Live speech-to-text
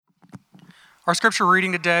Our scripture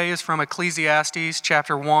reading today is from Ecclesiastes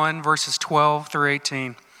chapter 1, verses 12 through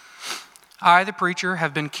 18. I, the preacher,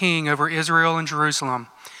 have been king over Israel and Jerusalem,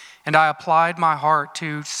 and I applied my heart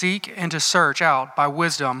to seek and to search out by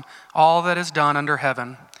wisdom all that is done under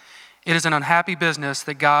heaven. It is an unhappy business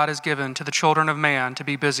that God has given to the children of man to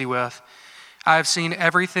be busy with. I have seen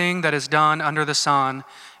everything that is done under the sun,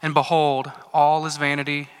 and behold, all is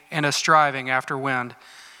vanity and a striving after wind.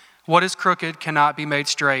 What is crooked cannot be made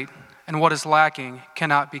straight, and what is lacking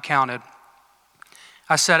cannot be counted.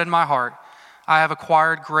 I said in my heart, I have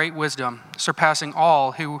acquired great wisdom, surpassing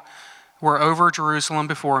all who were over Jerusalem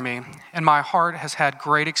before me, and my heart has had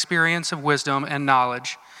great experience of wisdom and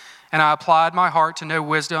knowledge. And I applied my heart to know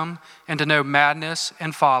wisdom and to know madness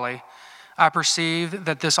and folly. I perceive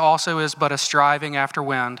that this also is but a striving after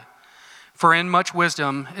wind. For in much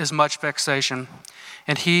wisdom is much vexation,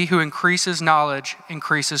 and he who increases knowledge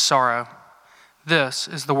increases sorrow. This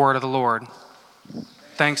is the word of the Lord.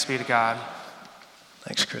 Thanks be to God.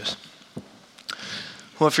 Thanks, Chris.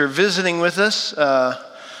 Well, if you're visiting with us,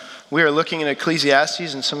 we are looking at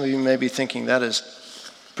Ecclesiastes, and some of you may be thinking that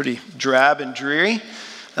is pretty drab and dreary,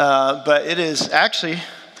 but it has actually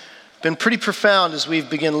been pretty profound as we've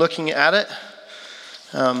begun looking at it.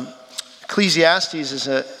 Ecclesiastes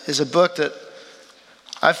is a book that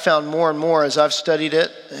I've found more and more as I've studied it,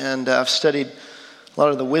 and I've studied a lot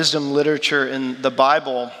of the wisdom literature in the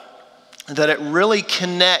Bible, that it really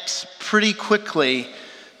connects pretty quickly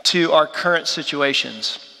to our current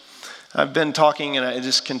situations. I've been talking, and it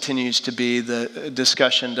just continues to be the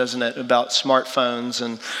discussion, doesn't it, about smartphones.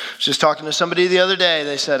 And I was just talking to somebody the other day.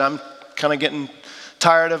 They said, I'm kind of getting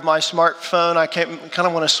tired of my smartphone. I kind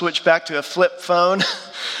of want to switch back to a flip phone.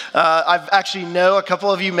 I've actually know a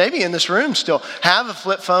couple of you maybe in this room still have a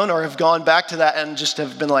flip phone or have gone back to that and just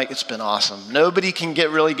have been like, it's been awesome. Nobody can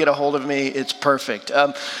really get a hold of me. It's perfect.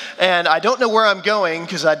 And I don't know where I'm going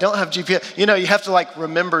because I don't have GPS. You know, you have to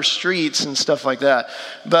remember streets and stuff like that.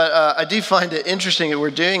 But I do find it interesting that we're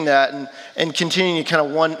doing that and continuing to kind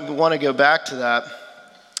of want to go back to that.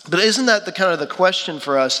 But isn't that the question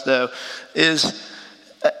for us though, is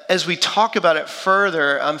as we talk about it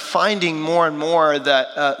further, I'm finding more and more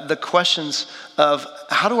that the questions of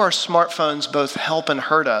how do our smartphones both help and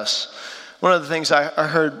hurt us? One of the things I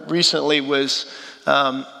heard recently was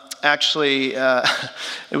it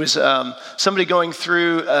was somebody going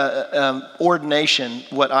through ordination,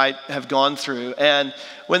 what I have gone through. And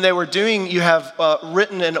when they were doing, you have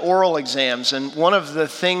written and oral exams. And one of the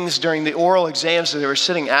things during the oral exams that they were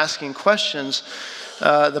sitting asking questions,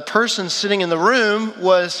 the person sitting in the room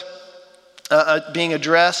was being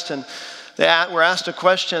addressed, and they were asked a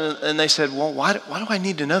question, and they said, well, why do I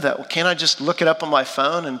need to know that? Well, can't I just look it up on my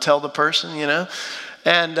phone and tell the person, you know?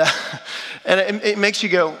 And it makes you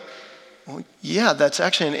go, well, yeah, that's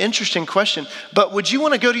actually an interesting question. But would you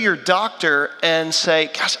want to go to your doctor and say,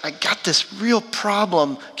 gosh, I got this real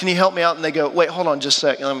problem. Can you help me out? And they go, wait, hold on just a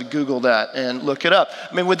second. Let me Google that and look it up.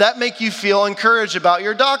 I mean, would that make you feel encouraged about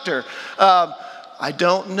your doctor? I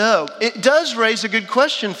don't know. It does raise a good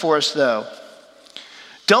question for us, though.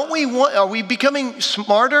 Are we becoming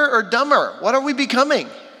smarter or dumber? What are we becoming?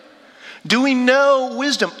 Do we know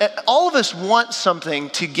wisdom? All of us want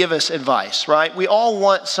something to give us advice, right? We all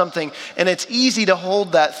want something, and it's easy to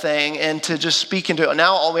hold that thing and to just speak into it.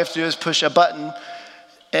 Now all we have to do is push a button,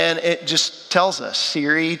 and it just tells us.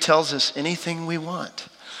 Siri tells us anything we want.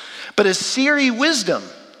 But is Siri wisdom?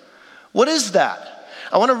 What is that?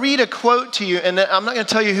 I want to read a quote to you, and I'm not going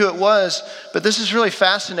to tell you who it was, but this is really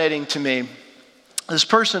fascinating to me. This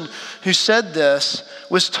person who said this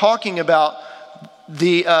was talking about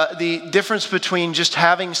the difference between just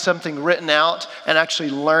having something written out and actually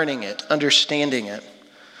learning it, understanding it.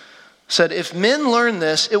 Said, if men learn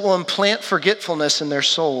this, it will implant forgetfulness in their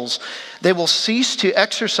souls. They will cease to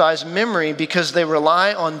exercise memory because they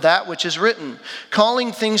rely on that which is written,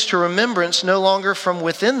 calling things to remembrance no longer from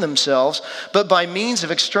within themselves, but by means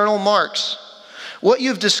of external marks. What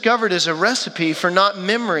you've discovered is a recipe for not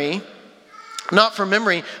for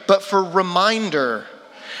memory, but for reminder.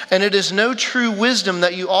 And it is no true wisdom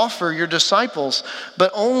that you offer your disciples,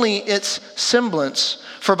 but only its semblance.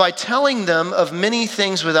 For by telling them of many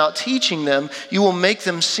things without teaching them, you will make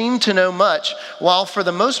them seem to know much, while for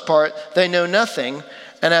the most part they know nothing.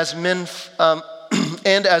 And as men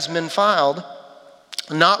filed,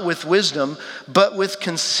 not with wisdom, but with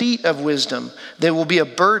conceit of wisdom, they will be a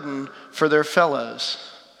burden for their fellows.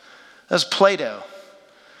 That's Plato.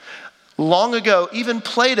 Long ago, even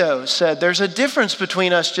Plato said there's a difference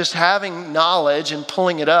between us just having knowledge and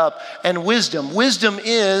pulling it up and wisdom. Wisdom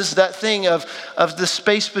is that thing of the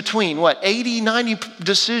space between.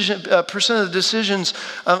 80-90% of the decisions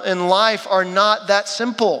in life are not that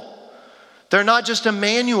simple. They're not just a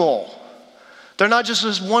manual. They're not just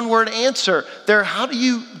this one-word answer. They're how do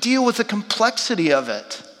you deal with the complexity of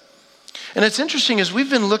it? And it's interesting, as we've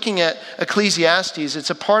been looking at Ecclesiastes, it's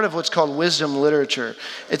a part of what's called wisdom literature.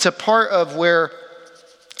 It's a part of where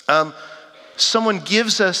someone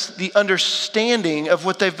gives us the understanding of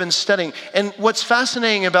what they've been studying. And what's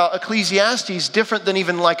fascinating about Ecclesiastes, different than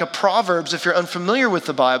even like a Proverbs, if you're unfamiliar with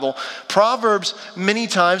the Bible, Proverbs many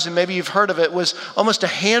times, and maybe you've heard of it, was almost a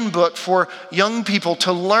handbook for young people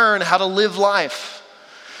to learn how to live life.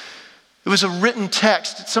 It was a written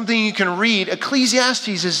text. It's something you can read.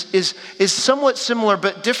 Ecclesiastes is somewhat similar,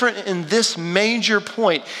 but different in this major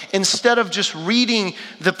point. Instead of just reading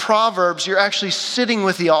the Proverbs, you're actually sitting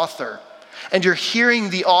with the author, and you're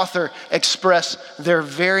hearing the author express their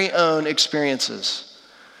very own experiences.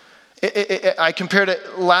 I compared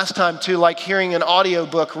it last time to like hearing an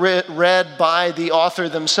audiobook read by the author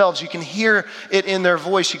themselves. You can hear it in their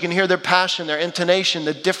voice. You can hear their passion, their intonation,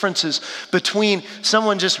 the differences between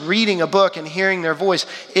someone just reading a book and hearing their voice.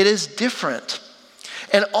 It is different.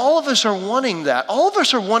 And all of us are wanting that. All of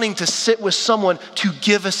us are wanting to sit with someone to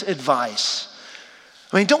give us advice.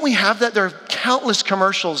 I mean, don't we have that? There are countless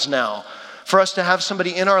commercials now for us to have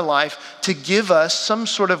somebody in our life to give us some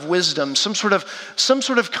sort of wisdom, some sort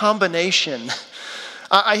of combination.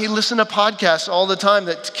 I listen to podcasts all the time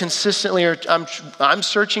that consistently I'm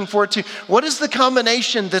searching for it too. What is the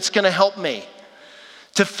combination that's going to help me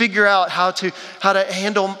to figure out how to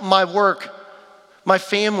handle my work, my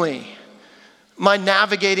family, my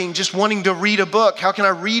navigating, just wanting to read a book? How can I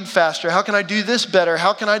read faster? How can I do this better?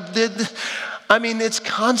 How can I do this? I mean, it's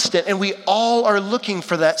constant, and we all are looking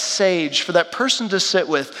for that sage, for that person to sit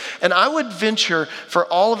with. And I would venture for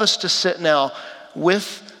all of us to sit now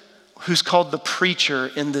with who's called the preacher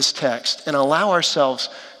in this text and allow ourselves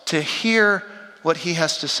to hear what he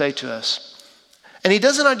has to say to us. And he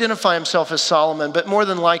doesn't identify himself as Solomon, but more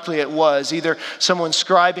than likely it was either someone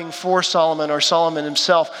scribing for Solomon or Solomon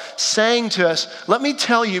himself saying to us, let me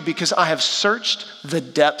tell you because I have searched the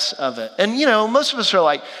depths of it. And most of us are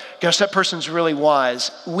like, gosh, that person's really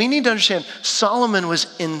wise. We need to understand Solomon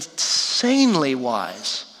was insanely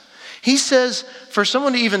wise. He says, for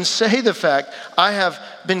someone to even say the fact, I have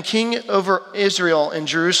been king over Israel and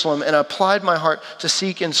Jerusalem and applied my heart to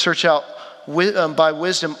seek and search out by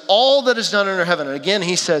wisdom all that is done under heaven. And again,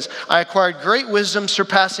 he says, I acquired great wisdom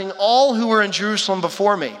surpassing all who were in Jerusalem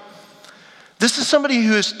before me. This is somebody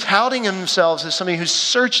who is touting themselves as somebody who's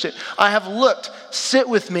searched it. I have looked, sit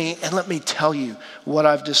with me, and let me tell you what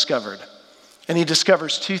I've discovered. And he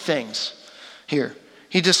discovers two things here.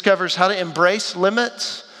 He discovers how to embrace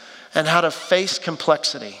limits and how to face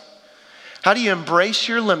complexity. How do you embrace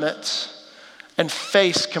your limits and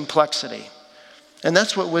face complexity? And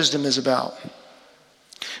that's what wisdom is about.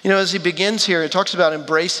 As he begins here, it talks about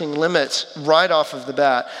embracing limits right off of the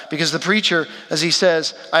bat. Because the preacher, as he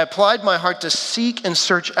says, I applied my heart to seek and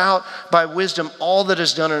search out by wisdom all that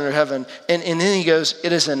is done under heaven. And then he goes,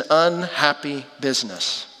 it is an unhappy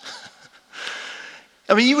business.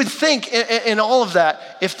 I mean, you would think in all of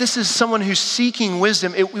that, if this is someone who's seeking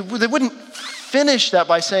wisdom, they wouldn't finish that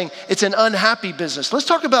by saying it's an unhappy business. Let's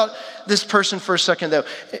talk about this person for a second, though.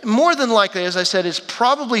 More than likely, as I said, it's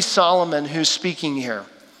probably Solomon who's speaking here.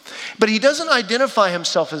 But he doesn't identify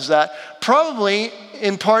himself as that, probably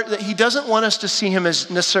in part that he doesn't want us to see him as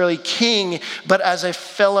necessarily king, but as a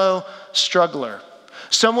fellow struggler.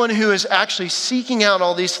 Someone who is actually seeking out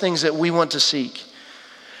all these things that we want to seek.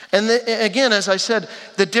 And again, as I said,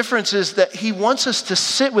 the difference is that he wants us to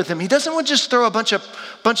sit with him. He doesn't want to just throw a bunch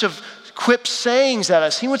of quip sayings at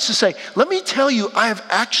us. He wants to say, let me tell you, I have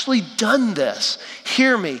actually done this.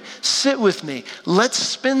 Hear me, sit with me. Let's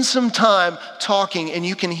spend some time talking and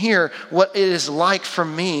you can hear what it is like for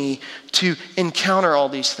me to encounter all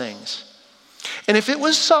these things. And if it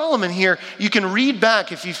was Solomon here, you can read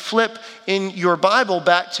back, if you flip in your Bible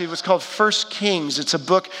back to what's called 1 Kings. It's a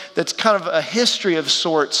book that's kind of a history of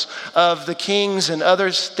sorts of the kings and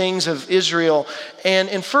other things of Israel. And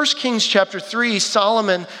in 1 Kings chapter 3,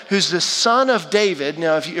 Solomon, who's the son of David,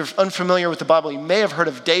 now if you're unfamiliar with the Bible, you may have heard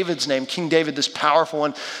of David's name, King David, this powerful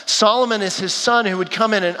one. Solomon is his son who would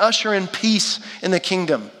come in and usher in peace in the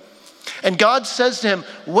kingdom. And God says to him,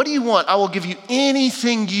 what do you want? I will give you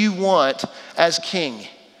anything you want as king.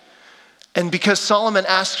 And because Solomon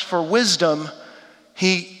asks for wisdom,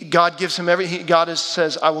 God gives him everything. God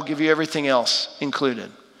says, I will give you everything else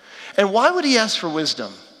included. And why would he ask for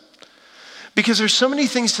wisdom? Because there's so many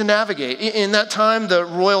things to navigate. In that time, the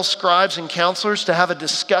royal scribes and counselors, to have a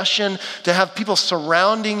discussion, to have people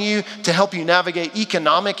surrounding you, to help you navigate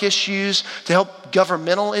economic issues, to help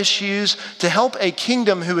governmental issues, to help a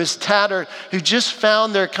kingdom who is tattered, who just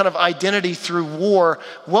found their kind of identity through war,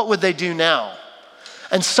 what would they do now?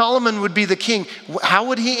 And Solomon would be the king. How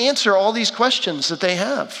would he answer all these questions that they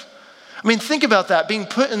have? I mean, think about that. Being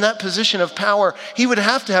put in that position of power, he would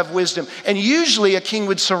have to have wisdom. And usually a king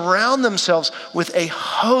would surround themselves with a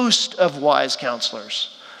host of wise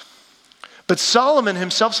counselors. But Solomon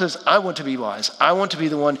himself says, I want to be wise. I want to be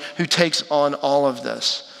the one who takes on all of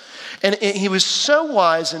this. And he was so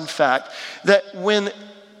wise, in fact, that when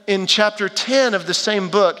in chapter 10 of the same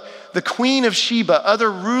book, the Queen of Sheba,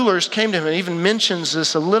 other rulers came to him, and even mentions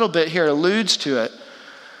this a little bit here, alludes to it.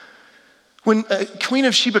 When Queen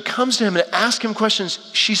of Sheba comes to him and asks him questions,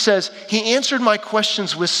 she says, he answered my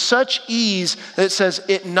questions with such ease that it says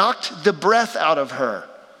it knocked the breath out of her.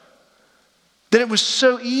 That it was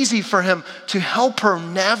so easy for him to help her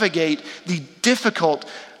navigate the difficult,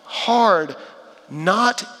 hard,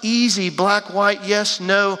 not easy, black, white, yes,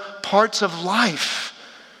 no parts of life.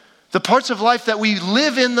 The parts of life that we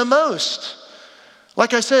live in the most.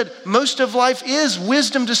 Like I said, most of life is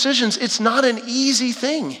wisdom decisions. It's not an easy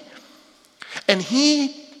thing. And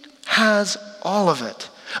he has all of it.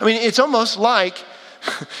 I mean, it's almost like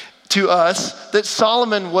to us that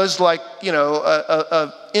Solomon was like,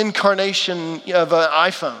 a incarnation of an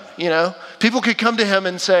iPhone, People could come to him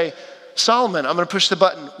and say, Solomon, I'm going to push the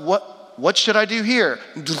button. What should I do here?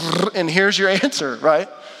 And here's your answer, right?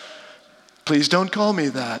 Please don't call me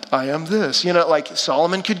that. I am this. Like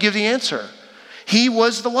Solomon could give the answer. He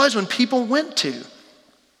was the wise one people went to.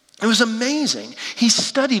 It was amazing. He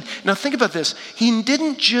studied. Now think about this. He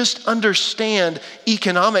didn't just understand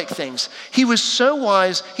economic things. He was so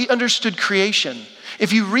wise, he understood creation.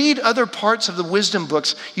 If you read other parts of the wisdom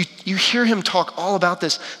books, you hear him talk all about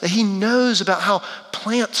this, that he knows about how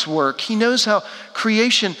plants work. He knows how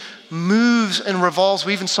creation moves and revolves.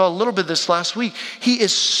 We even saw a little bit of this last week. He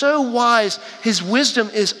is so wise. His wisdom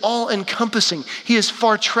is all encompassing. He is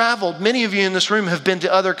far traveled. Many of you in this room have been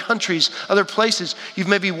to other countries, other places. You've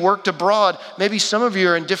maybe worked abroad. Maybe some of you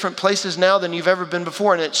are in different places now than you've ever been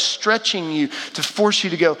before, and it's stretching you to force you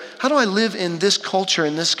to go, how do I live in this culture,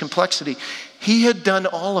 in this complexity? He had done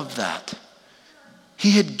all of that.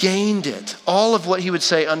 He had gained it, all of what he would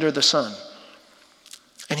say under the sun.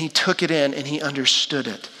 And he took it in and he understood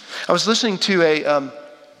it. I was listening to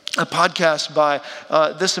a podcast by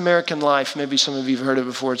This American Life. Maybe some of you have heard it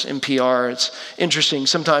before. It's NPR. It's interesting,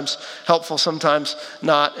 sometimes helpful, sometimes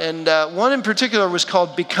not. And one in particular was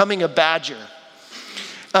called Becoming a Badger.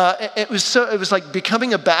 It was like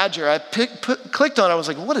Becoming a Badger. I clicked on it. I was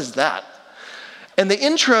like, what is that? And the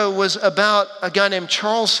intro was about a guy named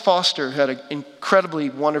Charles Foster who had an incredibly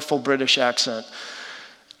wonderful British accent.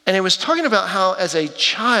 And it was talking about how as a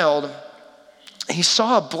child, he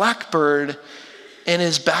saw a blackbird in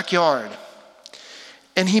his backyard.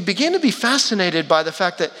 And he began to be fascinated by the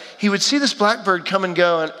fact that he would see this blackbird come and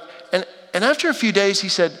go. And after a few days, he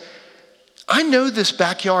said, I know this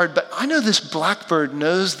backyard, but I know this blackbird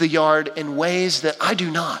knows the yard in ways that I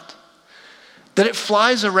do not. That it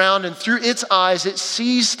flies around and through its eyes, it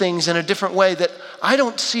sees things in a different way that I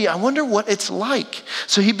don't see. I wonder what it's like.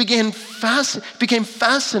 So he became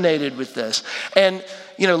fascinated with this. And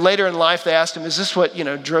later in life, they asked him, is this what,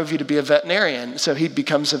 drove you to be a veterinarian? So he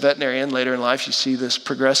becomes a veterinarian later in life. You see this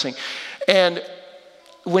progressing. And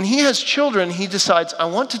when he has children, he decides, I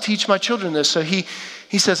want to teach my children this. So he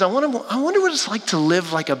says, I wonder what it's like to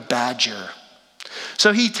live like a badger.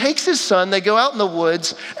 So he takes his son, they go out in the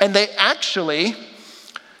woods, and they actually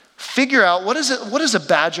figure out what is a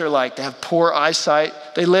badger like? They have poor eyesight.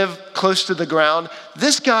 They live close to the ground.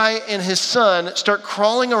 This guy and his son start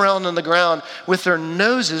crawling around on the ground with their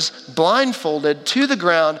noses blindfolded to the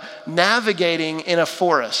ground, navigating in a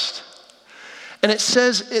forest. And it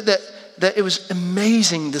says that it was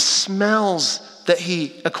amazing, the smells that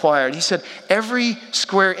he acquired. He said every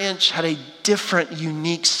square inch had a different,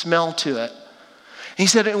 unique smell to it. He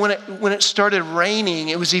said when it started raining,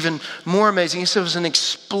 it was even more amazing. He said it was an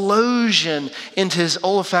explosion into his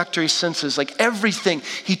olfactory senses, like everything.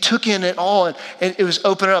 He took in it all, and it was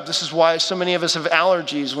opening up. This is why so many of us have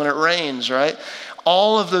allergies when it rains, right?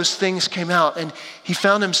 All of those things came out, and he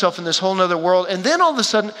found himself in this whole nother world. And then all of a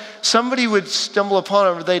sudden, somebody would stumble upon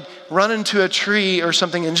him, or they'd run into a tree or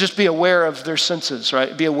something and just be aware of their senses,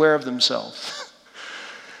 right? Be aware of themselves.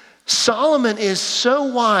 Solomon is so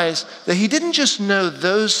wise that he didn't just know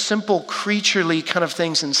those simple creaturely kind of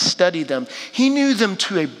things and study them. He knew them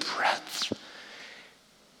to a breadth.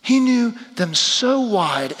 He knew them so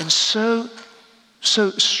wide and so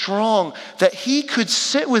so strong that he could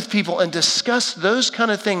sit with people and discuss those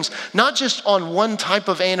kind of things, not just on one type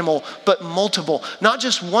of animal, but multiple. Not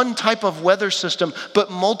just one type of weather system,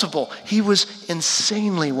 but multiple. He was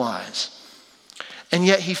insanely wise. And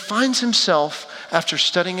yet he finds himself, after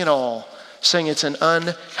studying it all, saying it's an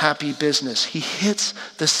unhappy business. He hits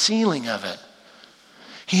the ceiling of it.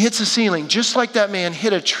 He hits the ceiling, just like that man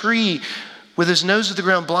hit a tree with his nose to the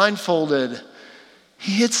ground blindfolded.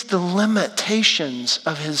 He hits the limitations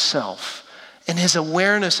of his self and his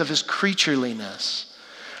awareness of his creatureliness.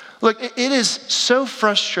 Look, it is so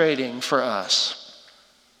frustrating for us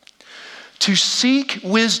to seek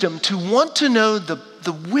wisdom, to want to know the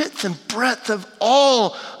width and breadth of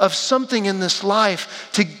all of something in this life,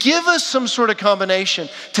 to give us some sort of combination,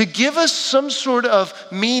 to give us some sort of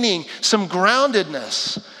meaning, some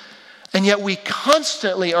groundedness. And yet we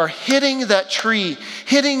constantly are hitting that tree,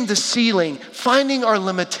 hitting the ceiling, finding our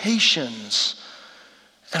limitations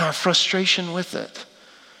and our frustration with it.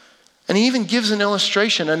 And he even gives an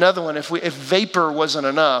illustration, another one, if vapor wasn't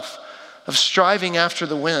enough, of striving after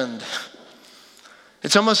the wind.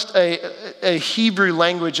 It's almost a Hebrew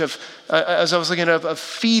language of, as I was looking at, of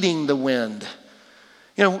feeding the wind.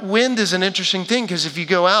 You know, wind is an interesting thing because if you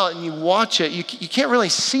go out and you watch it, you can't really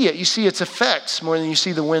see it. You see its effects more than you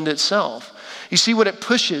see the wind itself. You see what it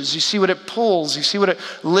pushes, you see what it pulls, you see what it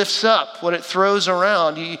lifts up, what it throws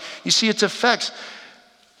around. You see its effects.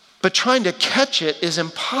 But trying to catch it is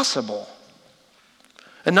impossible.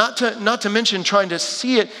 And not to mention trying to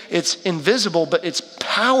see it, it's invisible, but its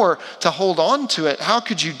power to hold on to it. How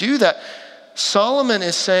could you do that? Solomon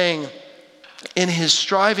is saying, in his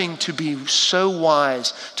striving to be so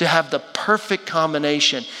wise, to have the perfect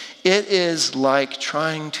combination, it is like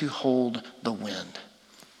trying to hold the wind.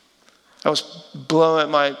 I was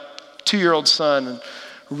blowing, my 2-year-old son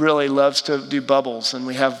really loves to do bubbles, and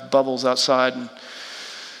we have bubbles outside. And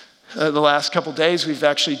the last couple days, we've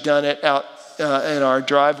actually done it out in our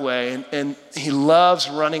driveway, and he loves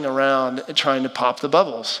running around and trying to pop the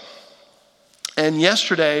bubbles. And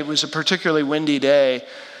yesterday was a particularly windy day,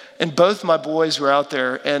 and both my boys were out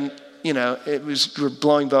there, and we're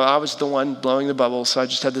blowing bubbles. I was the one blowing the bubbles, so I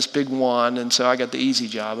just had this big wand, and so I got the easy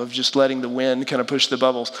job of just letting the wind kind of push the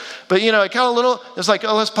bubbles. But it was like,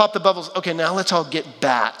 oh, let's pop the bubbles. Okay, now let's all get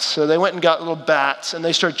bats. So they went and got little bats, and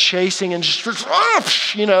they started chasing and just,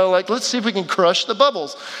 let's see if we can crush the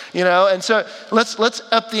bubbles, And so let's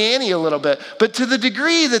up the ante a little bit. But to the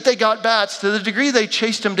degree that they got bats, to the degree they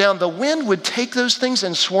chased them down, the wind would take those things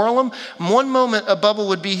and swirl them. One moment a bubble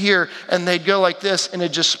would be here, and they'd go like this, and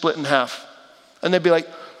it'd just split in half. And they'd be like,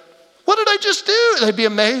 what did I just do? They'd be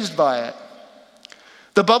amazed by it.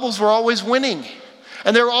 The bubbles were always winning.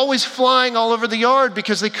 And they were always flying all over the yard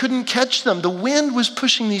because they couldn't catch them. The wind was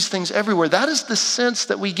pushing these things everywhere. That is the sense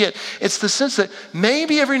that we get. It's the sense that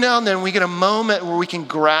maybe every now and then we get a moment where we can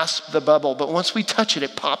grasp the bubble. But once we touch it,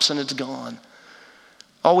 it pops and it's gone.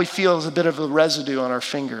 All we feel is a bit of a residue on our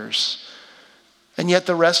fingers. And yet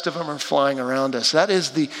the rest of them are flying around us. That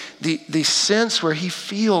is the sense where he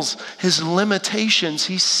feels his limitations.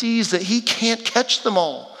 He sees that he can't catch them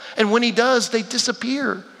all. And when he does, they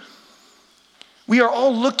disappear. We are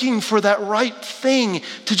all looking for that right thing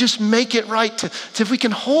to just make it right. To if we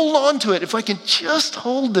can hold on to it, if I can just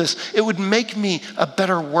hold this, it would make me a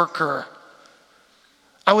better worker.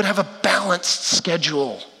 I would have a balanced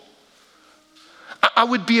schedule. I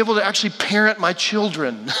would be able to actually parent my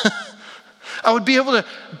children. I would be able to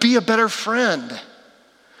be a better friend.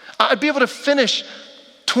 I'd be able to finish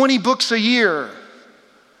 20 books a year.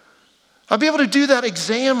 I'd be able to do that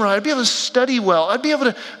exam right. I'd be able to study well. I'd be able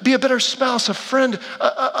to be a better spouse, a friend.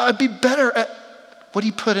 I'd be better at, what do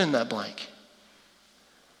you put in that blank?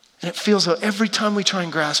 And it feels like every time we try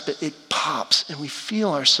and grasp it, it pops and we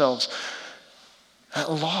feel ourselves at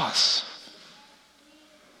a loss.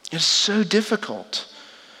 It's so difficult.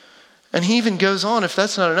 And he even goes on, if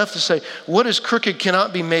that's not enough, to say, what is crooked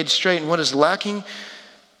cannot be made straight, and what is lacking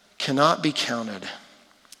cannot be counted.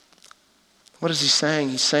 What is he saying?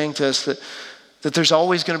 He's saying to us that there's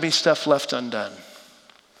always going to be stuff left undone.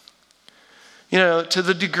 To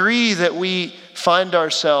the degree that we find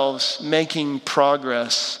ourselves making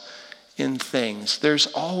progress in things, there's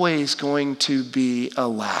always going to be a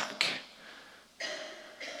lack.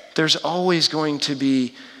 There's always going to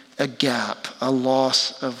be a gap, a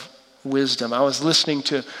loss of wisdom. I was listening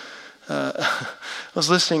to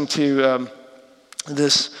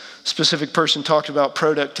this specific person talked about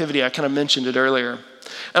productivity. I kind of mentioned it earlier.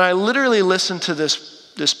 And I literally listened to this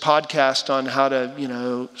this podcast on how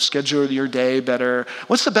to, schedule your day better.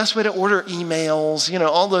 What's the best way to order emails?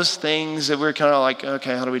 All those things that we're kind of like,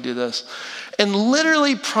 okay, how do we do this? And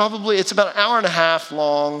literally probably it's about an hour and a half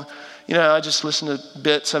long. I just listen to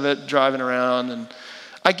bits of it driving around, and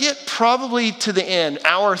I get probably to the end,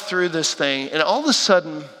 hour through this thing, and all of a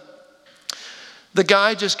sudden, the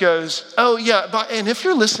guy just goes, oh yeah, and if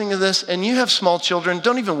you're listening to this and you have small children,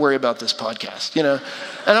 don't even worry about this podcast,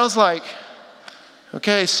 And I was like,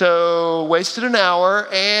 okay, so wasted an hour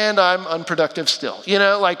and I'm unproductive still.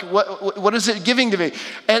 What is it giving to me?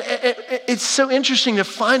 And it's so interesting to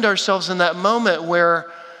find ourselves in that moment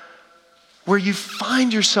where you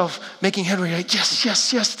find yourself making headway. You're like,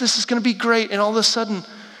 yes, this is going to be great. And all of a sudden,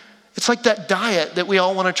 it's like that diet that we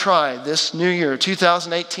all want to try this new year,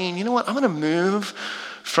 2018. You know what? I'm going to move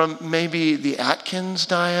from maybe the Atkins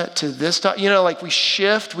diet to this diet. We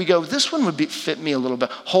shift. We go, this one would fit me a little bit.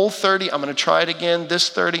 Whole30, I'm going to try it again. This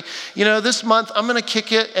 30. This month, I'm going to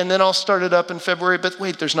kick it, and then I'll start it up in February. But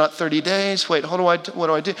wait, there's not 30 days. Wait, what do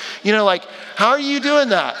I do? How are you doing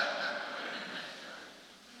that?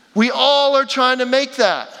 We all are trying to make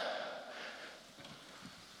that.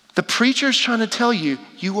 The preacher's trying to tell you,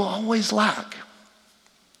 you will always lack.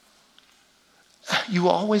 You will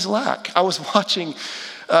always lack. I was watching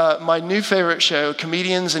my new favorite show,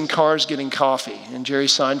 Comedians in Cars Getting Coffee, and Jerry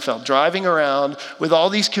Seinfeld driving around with all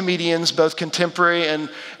these comedians, both contemporary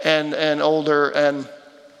and older,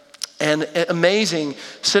 and amazing,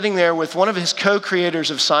 sitting there with one of his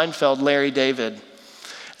co-creators of Seinfeld, Larry David.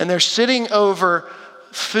 And they're sitting over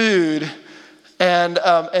food, and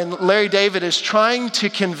Larry David is trying to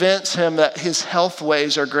convince him that his health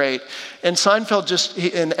ways are great. And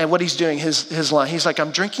Seinfeld and what he's doing, his line, he's like,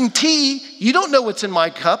 I'm drinking tea. You don't know what's in my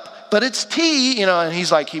cup, but it's tea, and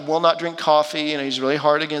he's like, he will not drink coffee, he's really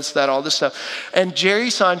hard against that, all this stuff. And Jerry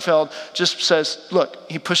Seinfeld just says,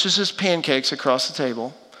 look, he pushes his pancakes across the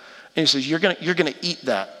table, and he says, you're gonna eat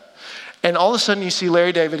that. And all of a sudden you see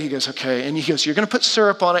Larry David, he goes, okay. And he goes, you're going to put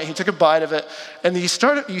syrup on it. He took a bite of it. And you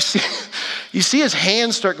see his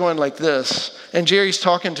hands start going like this. And Jerry's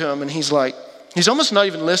talking to him, and he's almost not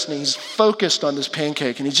even listening. He's focused on this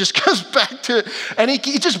pancake, and he just goes back to it. And he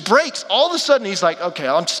just breaks. All of a sudden he's like, okay,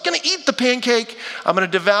 I'm just going to eat the pancake. I'm going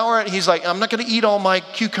to devour it. He's like, I'm not going to eat all my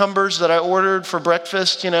cucumbers that I ordered for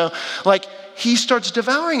breakfast, He starts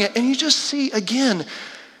devouring it. And you just see, again,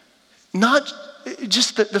 not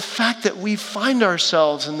just the fact that we find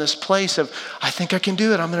ourselves in this place of, I think I can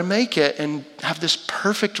do it, I'm going to make it, and have this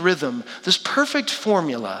perfect rhythm, this perfect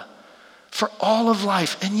formula for all of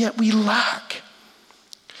life, and yet we lack.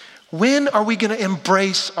 When are we going to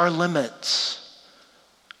embrace our limits?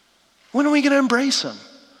 When are we going to embrace them?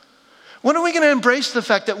 When are we going to embrace the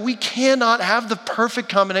fact that we cannot have the perfect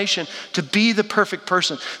combination to be the perfect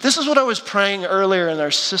person? This is what I was praying earlier in our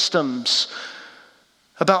systems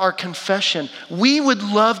about our confession. We would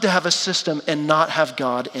love to have a system and not have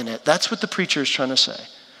God in it. That's what the preacher is trying to say.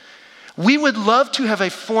 We would love to have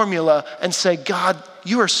a formula and say, God,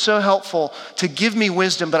 you are so helpful to give me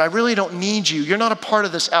wisdom, but I really don't need you. You're not a part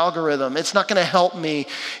of this algorithm. It's not going to help me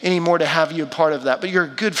anymore to have you a part of that, but you're a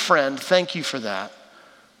good friend. Thank you for that.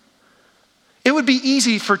 It would be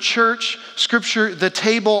easy for church, scripture, the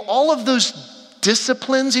table, all of those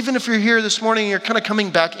disciplines, even if you're here this morning and you're kind of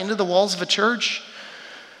coming back into the walls of a church,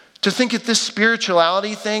 to think that this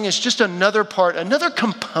spirituality thing is just another part, another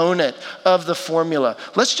component of the formula.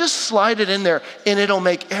 Let's just slide it in there and it'll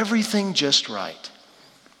make everything just right.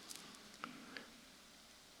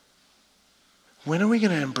 When are we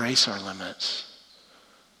going to embrace our limits?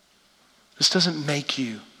 This doesn't make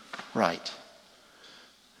you right.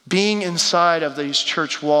 Being inside of these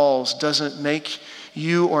church walls doesn't make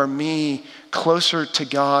you or me closer to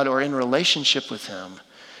God or in relationship with Him,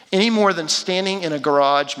 any more than standing in a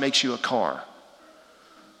garage makes you a car.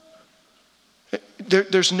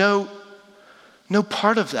 There's no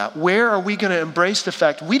part of that. Where are we going to embrace the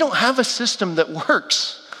fact we don't have a system that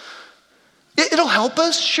works? It'll help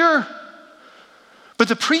us, sure. But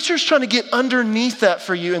the preacher's trying to get underneath that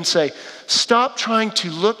for you and say, stop trying to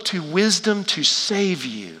look to wisdom to save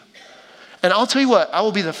you. And I'll tell you what, I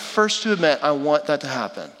will be the first to admit I want that to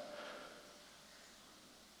happen.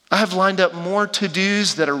 I have lined up more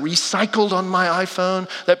to-dos that are recycled on my iPhone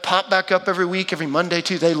that pop back up every week, every Monday,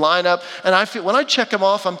 too. They line up, and I feel when I check them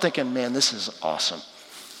off, I'm thinking, man, this is awesome.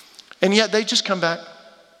 And yet they just come back.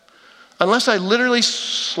 Unless I literally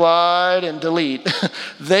slide and delete,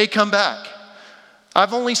 they come back.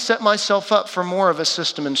 I've only set myself up for more of a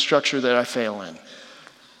system and structure that I fail in.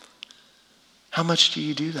 How much do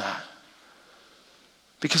you do that?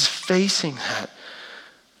 Because facing that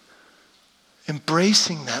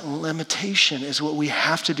Embracing that limitation is what we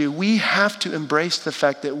have to do. We have to embrace the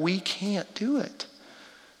fact that we can't do it.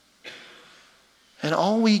 And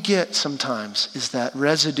all we get sometimes is that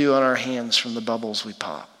residue on our hands from the bubbles we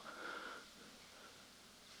pop.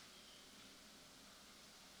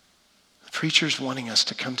 The preacher's wanting us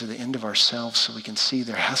to come to the end of ourselves so we can see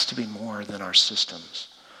there has to be more than our systems.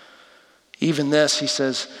 Even this, he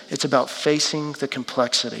says, it's about facing the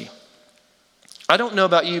complexity. I don't know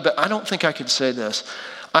about you, but I don't think I could say this.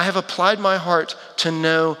 I have applied my heart to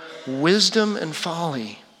know wisdom and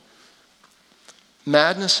folly.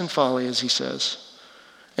 Madness and folly, as he says.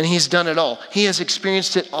 And he's done it all. He has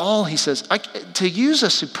experienced it all, he says. To use a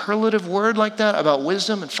superlative word like that about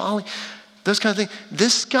wisdom and folly, those kind of things,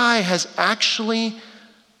 this guy has actually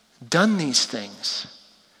done these things.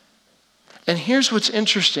 And here's what's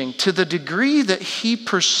interesting. To the degree that he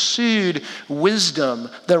pursued wisdom,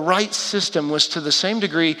 the right system, was to the same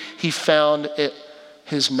degree he found it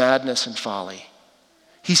his madness and folly.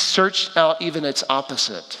 He searched out even its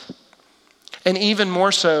opposite. And even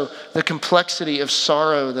more so, the complexity of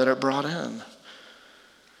sorrow that it brought in.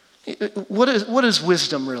 What is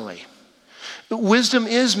wisdom really? Wisdom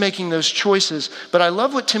is making those choices, but I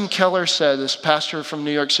love what Tim Keller said, this pastor from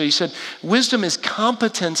New York City. He said, wisdom is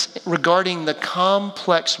competence regarding the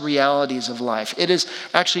complex realities of life. It is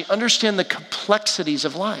actually understand the complexities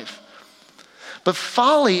of life. But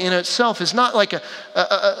folly in itself is not like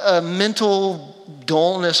a mental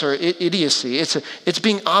dullness or idiocy. It's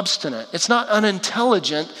being obstinate. It's not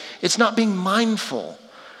unintelligent. It's not being mindful.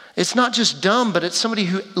 It's not just dumb, but it's somebody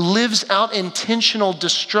who lives out intentional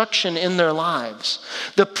destruction in their lives.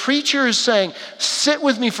 The preacher is saying, sit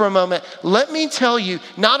with me for a moment. Let me tell you,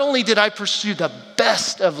 not only did I pursue the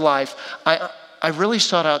best of life, I really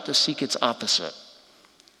sought out to seek its opposite.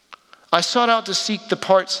 I sought out to seek the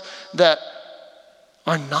parts that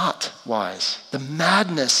are not wise. The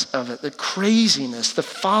madness of it, the craziness, the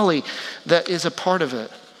folly that is a part of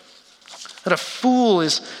it. That a fool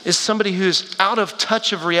is somebody who's out of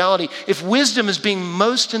touch of reality. If wisdom is being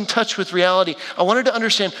most in touch with reality, I wanted to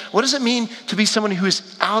understand, what does it mean to be someone who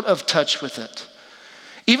is out of touch with it?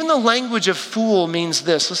 Even the language of fool means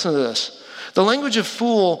this. Listen to this. The language of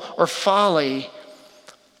fool or folly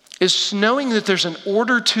is knowing that there's an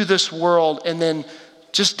order to this world and then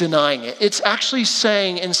just denying it. It's actually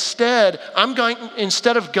saying, instead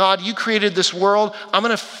of God, you created this world, I'm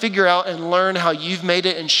going to figure out and learn how you've made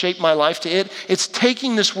it and shape my life to it. It's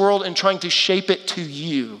taking this world and trying to shape it to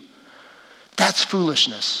you. That's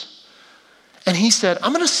foolishness. And he said,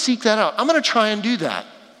 I'm going to seek that out. I'm going to try and do that.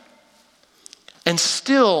 And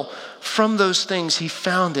still, from those things, he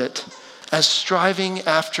found it as striving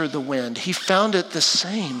after the wind. He found it the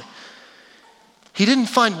same. He didn't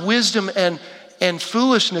find wisdom and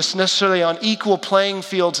foolishness necessarily on equal playing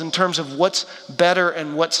fields in terms of what's better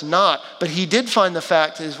and what's not. But he did find the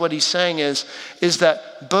fact, is what he's saying is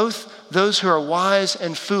that both those who are wise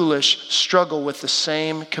and foolish struggle with the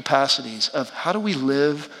same capacities of how do we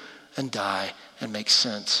live and die and make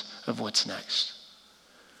sense of what's next.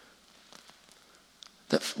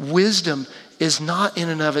 That wisdom is not in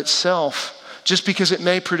and of itself just because it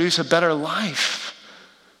may produce a better life.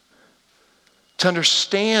 To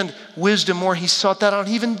understand wisdom more, he sought that out.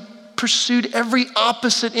 He even pursued every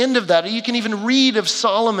opposite end of that. You can even read of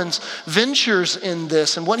Solomon's ventures in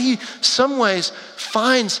this and what he, some ways,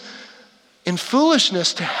 finds in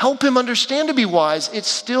foolishness to help him understand to be wise. It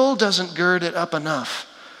still doesn't gird it up enough.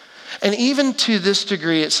 And even to this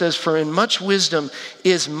degree, it says, for in much wisdom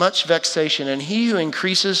is much vexation, and he who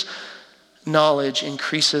increases knowledge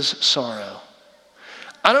increases sorrow.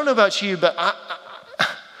 I don't know about you, but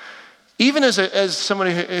even as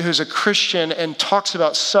somebody who's a Christian and talks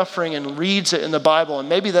about suffering and reads it in the Bible, and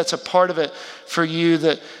maybe that's a part of it for you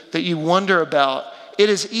that you wonder about, it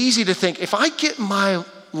is easy to think, if I get my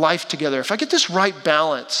life together, if I get this right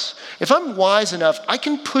balance, if I'm wise enough, I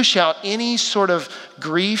can push out any sort of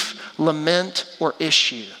grief, lament, or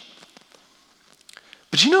issue.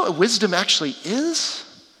 But you know what wisdom actually is?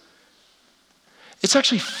 It's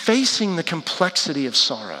actually facing the complexity of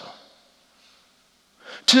sorrow.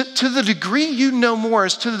 To the degree you know more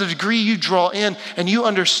is to the degree you draw in and you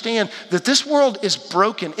understand that this world is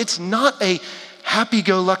broken. It's not a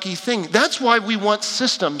happy-go-lucky thing. That's why we want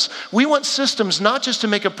systems. We want systems not just to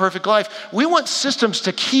make a perfect life. We want systems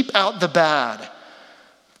to keep out the bad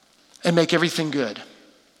and make everything good.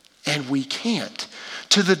 And we can't.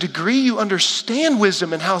 To the degree you understand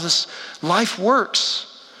wisdom and how this life works,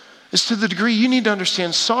 is to the degree you need to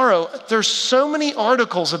understand sorrow. There's so many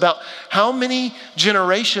articles about how many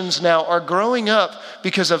generations now are growing up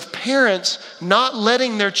because of parents not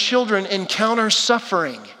letting their children encounter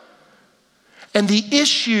suffering. And the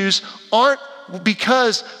issues aren't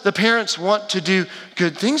because the parents want to do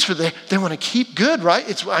good things for them. They want to keep good,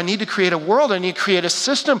 right? I need to create a world. I need to create a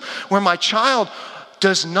system where my child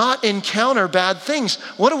does not encounter bad things.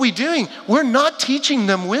 What are we doing? We're not teaching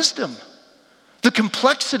them wisdom, the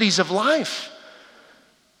complexities of life.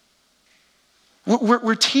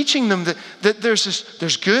 We're teaching them that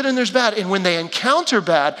there's good and there's bad. And when they encounter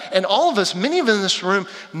bad, and all of us, many of us in this room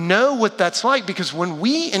know what that's like, because when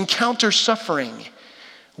we encounter suffering,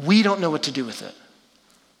 we don't know what to do with it.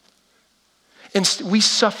 And we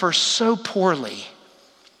suffer so poorly.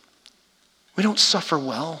 We don't suffer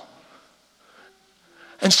well.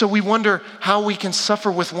 And so we wonder how we can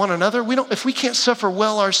suffer with one another. If we can't suffer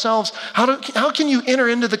well ourselves, how can you enter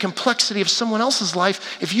into the complexity of someone else's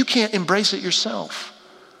life if you can't embrace it yourself?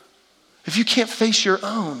 If you can't face your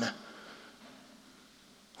own?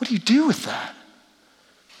 What do you do with that?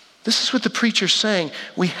 This is what the preacher's saying.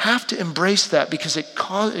 We have to embrace that because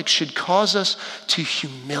it should cause us to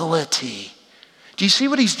humility. Do you see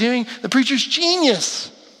what he's doing? The preacher's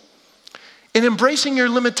genius. In embracing your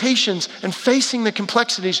limitations and facing the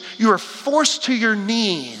complexities, you are forced to your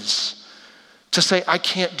knees to say, I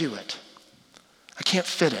can't do it. I can't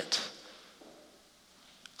fit it.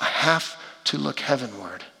 I have to look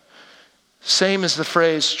heavenward. Same as the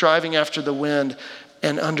phrase, striving after the wind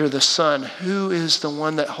and under the sun. Who is the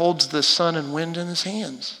one that holds the sun and wind in his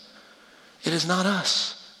hands? It is not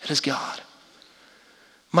us. It is God.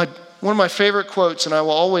 One of my favorite quotes, and I will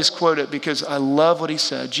always quote it because I love what he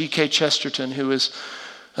said, G.K. Chesterton, who is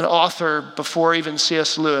an author before even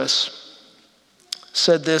C.S. Lewis,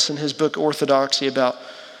 said this in his book Orthodoxy about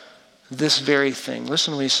this very thing.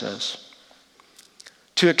 Listen to what he says.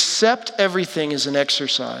 To accept everything is an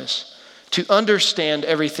exercise. To understand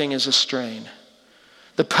everything is a strain.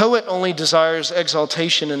 The poet only desires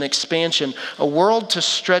exaltation and expansion, a world to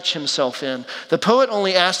stretch himself in. The poet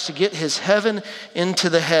only asks to get his head into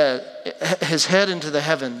the heavens.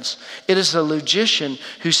 It is the logician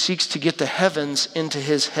who seeks to get the heavens into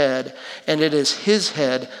his head, and it is his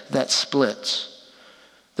head that splits.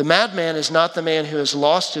 The madman is not the man who has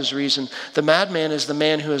lost his reason. The madman is the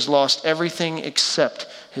man who has lost everything except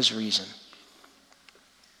his reason.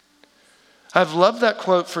 I've loved that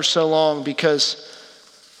quote for so long because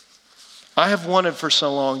I have wanted for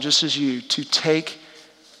so long, just as you, to take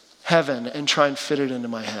heaven and try and fit it into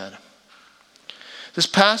my head. This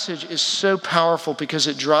passage is so powerful because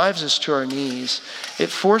it drives us to our knees. It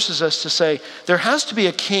forces us to say, there has to be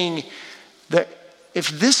a king that, if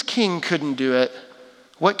this king couldn't do it,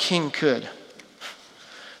 what king could?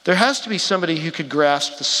 There has to be somebody who could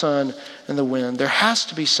grasp the sun and the wind. There has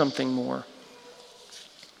to be something more.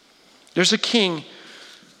 There's a king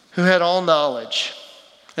who had all knowledge.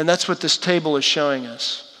 And that's what this table is showing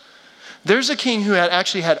us. There's a king who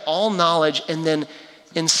actually had all knowledge, and then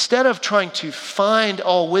instead of trying to find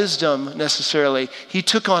all wisdom necessarily, he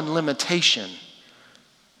took on limitation.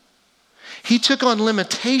 He took on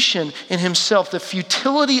limitation in himself, the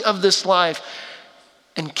futility of this life,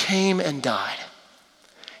 and came and died.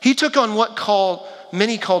 He took on what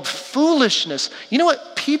many called foolishness. You know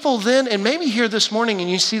what people then, and maybe here this morning, and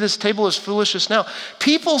you see this table as foolishness now,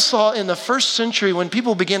 people saw in the first century when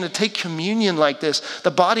people began to take communion like this,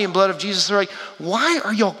 the body and blood of Jesus, they're like, why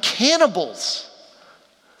are y'all cannibals?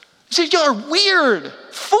 They said, y'all are weird,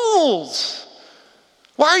 fools.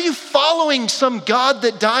 Why are you following some God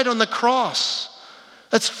that died on the cross?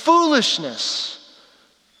 That's foolishness.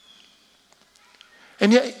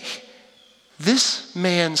 And yet, this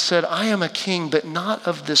man said, I am a king, but not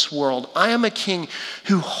of this world. I am a king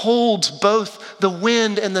who holds both the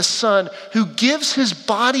wind and the sun, who gives his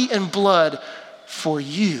body and blood for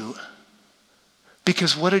you.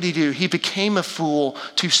 Because what did he do? He became a fool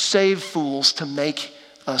to save fools, to make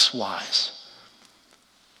us wise.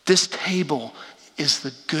 This table is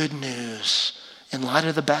the good news in light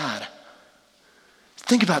of the bad.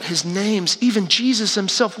 Think about his names. Even Jesus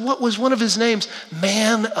himself, what was one of his names?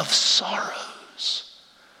 Man of sorrows.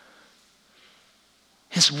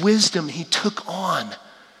 His wisdom he took on.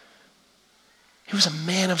 He was a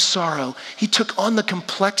man of sorrow. He took on the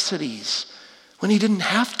complexities when he didn't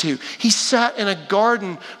have to. He sat in a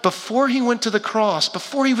garden before he went to the cross,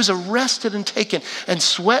 before he was arrested and taken, and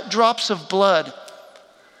sweat drops of blood,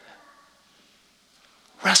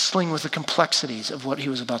 wrestling with the complexities of what he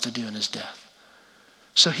was about to do in his death,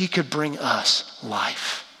 so he could bring us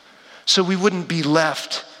life, so we wouldn't be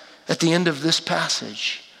left at the end of this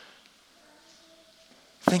passage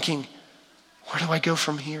thinking, where do I go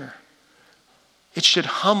from here? It should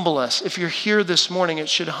humble us. If you're here this morning, it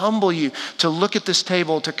should humble you to look at this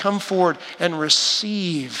table, to come forward and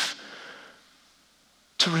receive,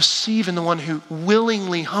 to receive in the one who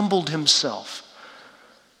willingly humbled himself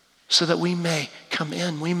so that we may come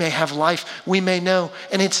in, we may have life, we may know.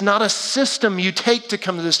 And it's not a system you take to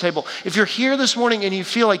come to this table. If you're here this morning and you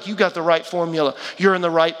feel like you got the right formula, you're in the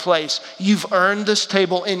right place, you've earned this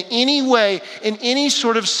table in any way, in any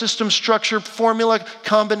sort of system, structure, formula,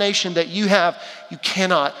 combination that you have, you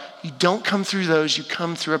cannot. You don't come through those, you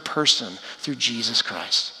come through a person, through Jesus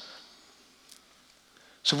Christ.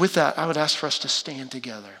 So with that, I would ask for us to stand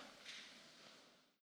together.